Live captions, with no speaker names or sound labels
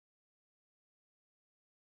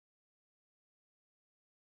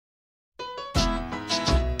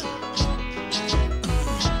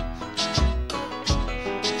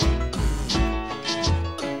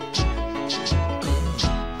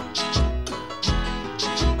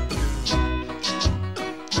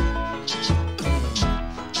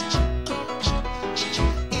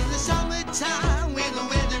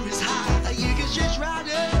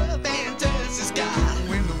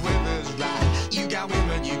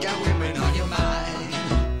got women on your mind.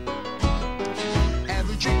 Have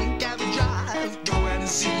a drink, have a drive, go out and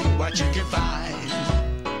see what you can find.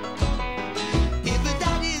 If a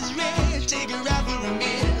daddy's rich, take her out for a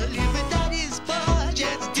meal. If a daddy's poor,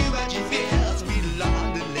 just do what you feel. Speed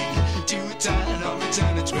along the lane to a turn or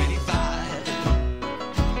return to 25.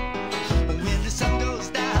 When the sun goes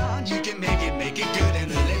down, you can make it good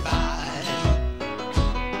and live by.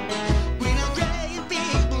 We're not great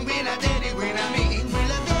people, we're not dirty, we're not mean. We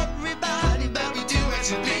love everybody, but we do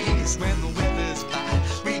as we please. When the weather's fine,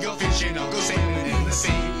 we go fishing or go sailing in the sea.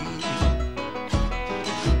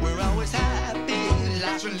 We're always happy,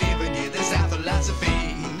 lives we're living, yeah, that's our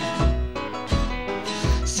philosophy.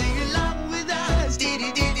 Sing along with us,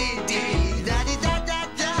 dee-dee-dee-dee-dee,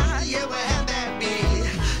 da-dee-da-da-da, yeah, we're happy.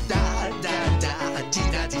 Da-da-da,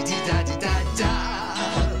 dee-da-dee-dee-da-dee-da-da,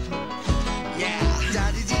 yeah,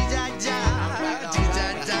 da-dee-dee-da-da,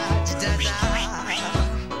 dee-da-da-dee-da-da,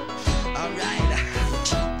 all right.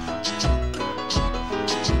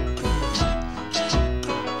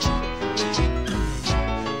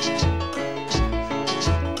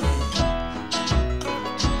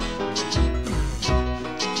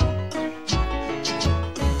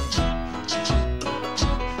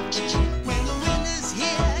 When the winter's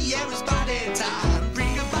here, yeah, it's party time.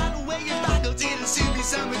 Bring a bottle where your bottle till it's soon be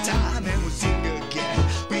summertime. And we'll sing again.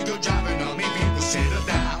 We go driving on, maybe we'll settle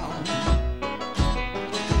down.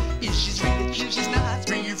 If she's rich, if she's not,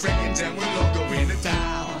 bring your friends and we'll all go into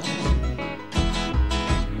town.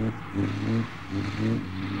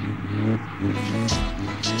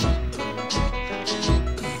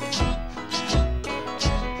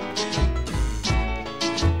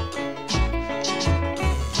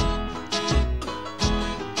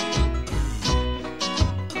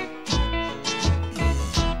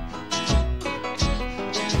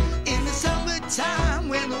 In the summertime,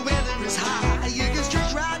 when the weather is high, you can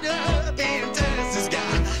stretch right up and touch the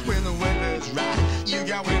sky. When the weather's right, you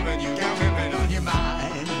got women on your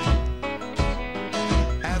mind.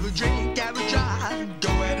 Have a drink, have a drive, go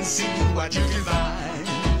out and see what you can find.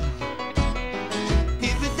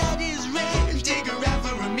 If a daddy's rich, take her out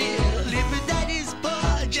for a meal. If a daddy's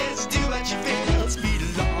poor, just do what you feel. Speed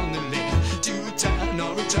along the lane to a turn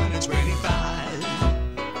or a turn at 25.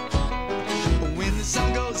 When the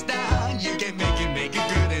sun goes down, you can make it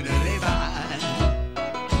good and live by.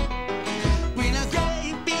 We're not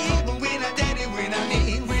great people, we're not dirty, we're not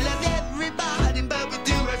mean. We love everybody, but we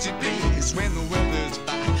do as we please. When the weather's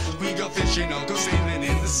fine, we go fishing or go sailing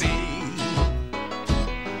in the sea.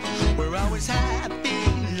 We're always happy,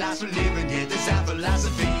 lives we're living, yeah, that's our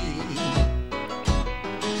philosophy.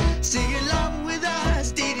 Sing along with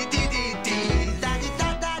us, dee-dee-dee-dee-dee,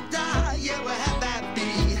 da-dee-da-da-da, yeah, we're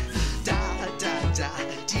happy. Da-da-da,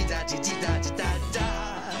 dee-da-dee-dee-da-dee-da-da,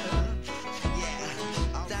 yeah,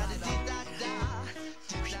 da-dee-dee-da-da,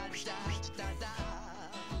 dee-da-dee-da-dee-da-da,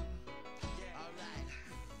 yeah, all right.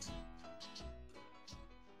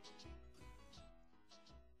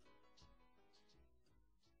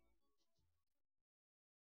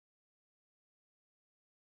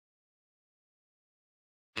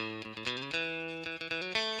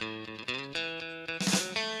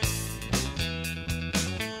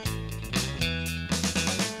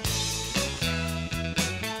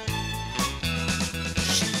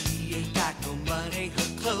 She ain't got no money, her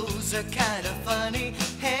clothes are kinda funny,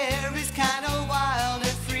 hair is kinda wild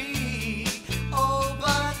and free. Oh,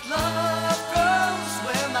 but love grows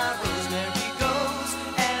where my rosemary goes,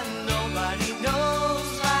 and nobody knows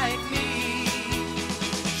like me.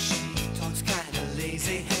 She talks kinda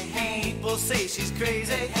lazy, people say she's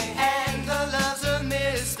crazy, and the love